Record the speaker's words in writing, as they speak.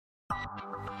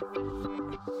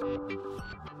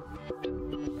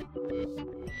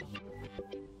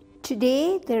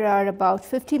Today, there are about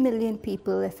 50 million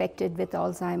people affected with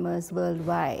Alzheimer's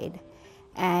worldwide,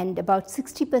 and about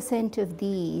 60% of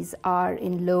these are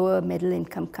in lower middle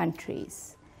income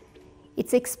countries.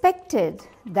 It's expected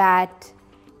that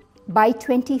by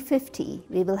 2050,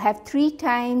 we will have 3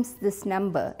 times this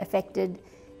number affected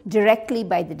directly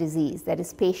by the disease, that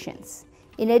is patients.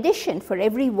 In addition, for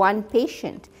every 1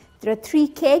 patient, there are 3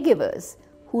 caregivers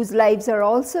whose lives are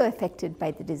also affected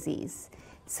by the disease.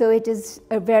 So it is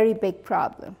a very big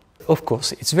problem. Of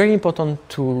course, it's very important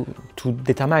to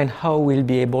determine how we'll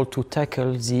be able to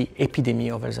tackle the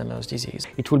epidemic of Alzheimer's disease.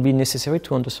 It will be necessary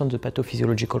to understand the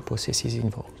pathophysiological processes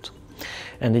involved.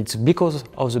 And it's because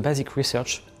of the basic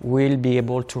research we'll be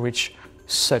able to reach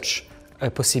such a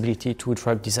possibility to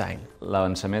drug design.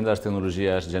 L'avançament de les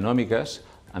tecnologies genòmiques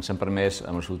ens han permès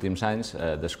en els últims anys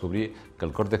descobrir que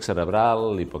el còrtex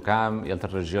cerebral, l'hipocamp i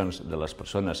altres regions de les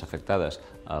persones afectades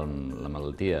amb la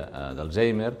malaltia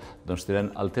d'Alzheimer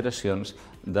tenen alteracions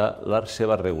de la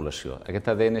seva regulació.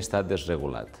 Aquest ADN està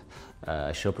desregulat.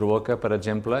 Això provoca, per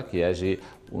exemple, que hi hagi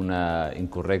una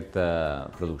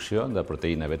incorrecta producció de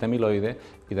proteïna beta-amiloide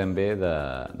i també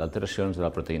d'alteracions de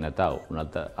la proteïna tau,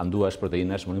 ambdues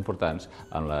proteïnes molt importants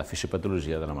en la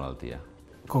fisiopatologia de la malaltia.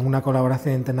 Con una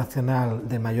colaboración internacional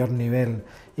de mayor nivel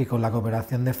y con la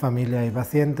cooperación de familias y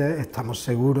pacientes, estamos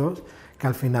seguros que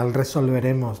al final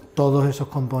resolveremos todos esos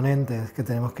componentes que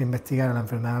tenemos que investigar en la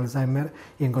enfermedad de Alzheimer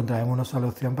y encontraremos una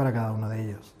solución para cada uno de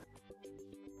ellos.